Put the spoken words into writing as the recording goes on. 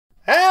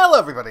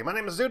everybody, my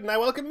name is Doodrun and I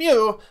welcome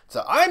you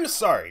to I'm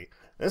Sorry.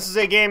 This is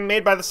a game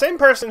made by the same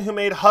person who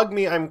made Hug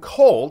Me, I'm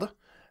Cold,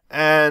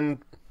 and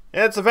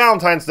it's a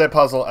Valentine's Day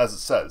puzzle as it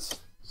says.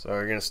 So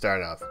we're gonna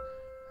start off.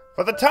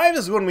 For the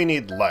times when we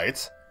need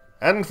light,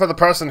 and for the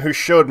person who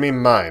showed me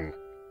mine.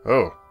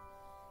 Oh.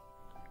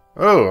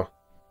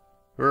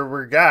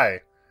 We're a guy.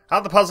 How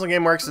the puzzle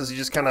game works is you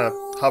just kind of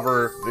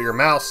hover your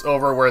mouse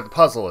over where the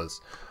puzzle is.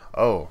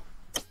 Oh.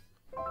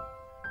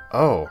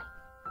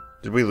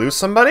 Did we lose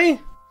somebody?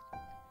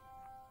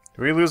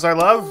 Did we lose our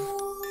love?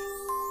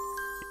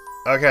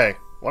 Okay,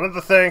 one of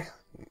the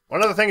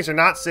things you're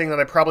not seeing that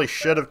I probably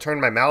should have turned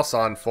my mouse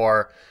on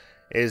for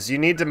is you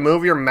need to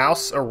move your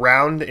mouse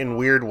around in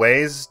weird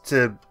ways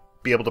to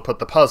be able to put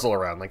the puzzle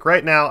around. Like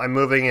right now I'm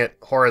moving it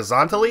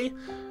horizontally,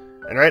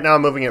 and right now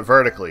I'm moving it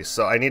vertically,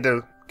 so I need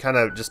to kind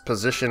of just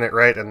position it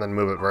right and then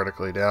move it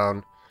vertically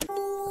down.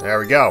 There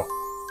we go.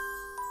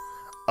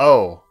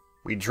 Oh,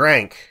 we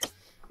drank.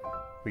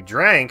 We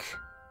drank?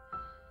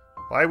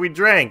 Why we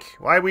drank?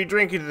 Why we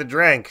drinking the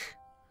drank?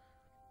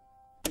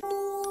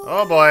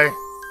 Oh boy.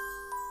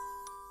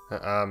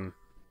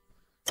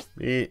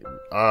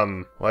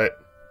 What?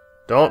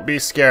 Don't be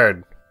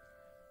scared.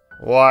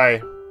 Why?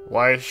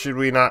 Why should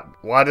we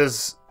not? What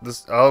is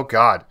this? Oh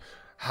god.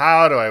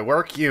 How do I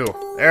work you?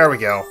 There we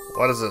go.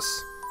 What is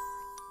this?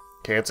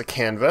 Okay, it's a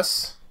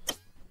canvas.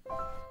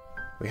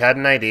 We had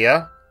an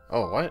idea.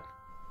 Oh, what?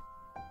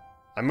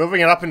 I'm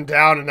moving it up and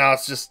down and now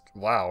it's just,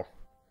 wow.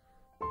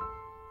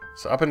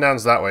 So up and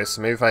down's that way,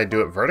 so maybe if I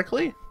do it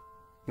vertically?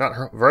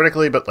 Not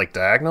vertically, but like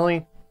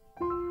diagonally?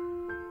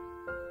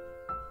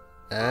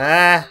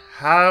 I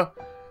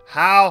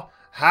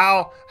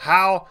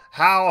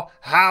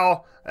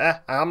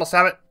almost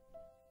have it.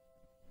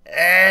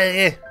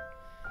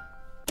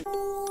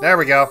 There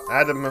we go. I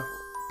had to move.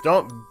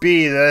 Don't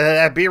be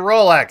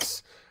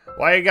Rolex.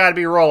 Why you gotta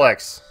be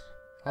Rolex?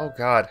 Oh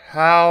god,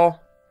 how?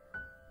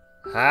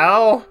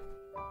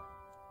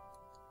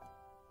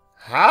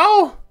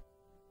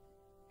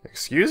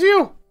 Excuse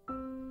you?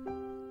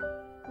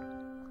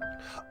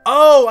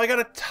 Oh, I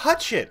gotta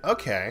touch it.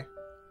 Okay.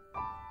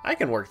 I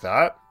can work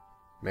that.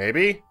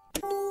 Maybe.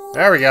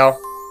 There we go.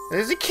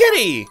 There's a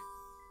kitty!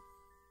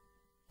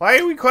 Why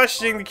are we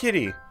questioning the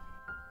kitty?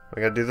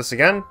 We gotta do this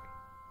again?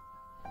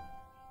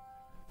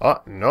 Oh,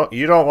 no,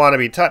 you don't want to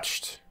be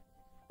touched.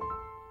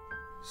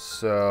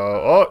 So,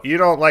 oh, you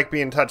don't like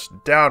being touched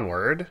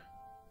downward.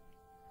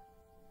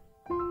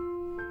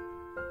 You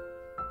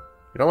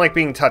don't like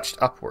being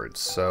touched upwards,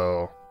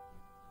 so...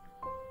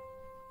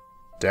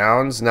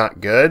 Down's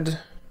not good.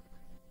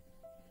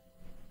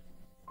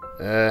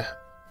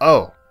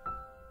 Oh.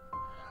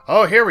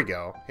 Oh, here we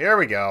go. Here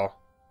we go.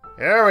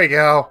 There we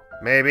go.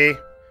 Maybe.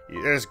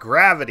 There's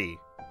gravity.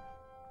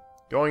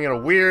 Going in a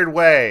weird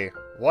way.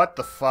 What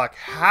the fuck?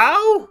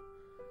 How?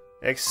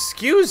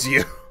 Excuse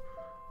you.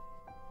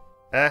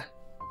 There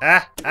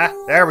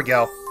we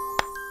go.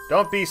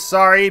 Don't be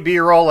sorry, be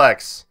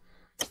Rolex.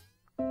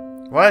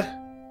 What?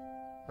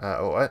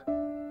 What?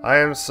 I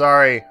am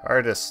sorry,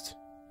 artist.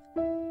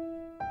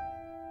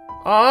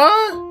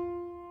 Are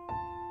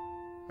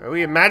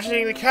we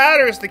imagining the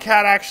cat, or is the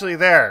cat actually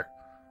there?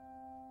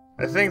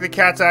 I think the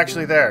cat's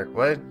actually there.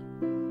 What?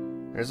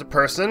 There's a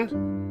person.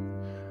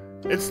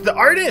 It's the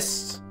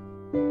artist!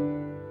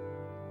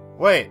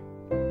 Wait.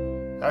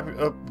 Happy,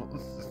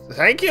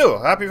 thank you!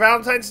 Happy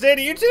Valentine's Day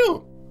to you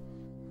too!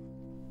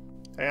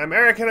 Hey, I'm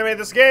Eric and I made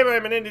this game.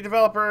 I'm an indie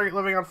developer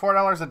living on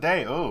 $4 a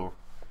day. Ooh.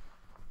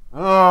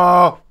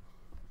 Oh!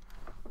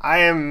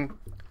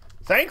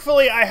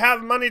 Thankfully, I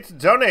have money to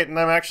donate, and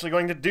I'm actually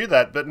going to do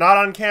that, but not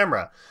on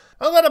camera.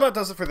 Well, that about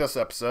does it for this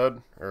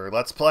episode, or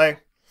Let's Play.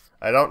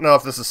 I don't know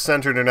if this is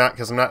centered or not,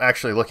 because I'm not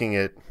actually looking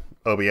at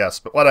OBS,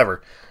 but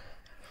whatever.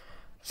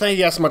 Thank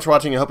you guys so much for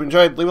watching. I hope you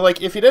enjoyed. Leave a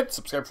like if you did.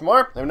 Subscribe for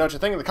more. Let me know what you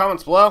think in the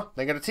comments below.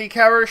 Thank you to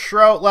T-Cover,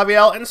 Shro,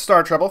 Leviel, and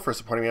Star Trouble for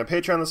supporting me on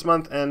Patreon this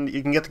month, and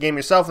you can get the game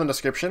yourself in the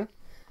description.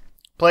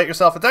 Play it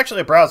yourself. It's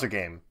actually a browser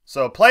game,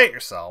 so play it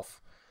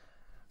yourself.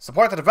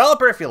 Support the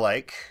developer if you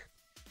like.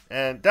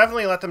 And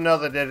definitely let them know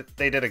that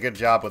they did a good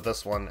job with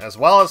this one, as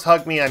well as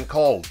Hug Me, I'm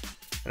Cold.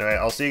 Anyway,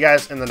 I'll see you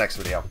guys in the next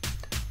video.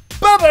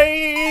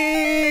 Bye-bye!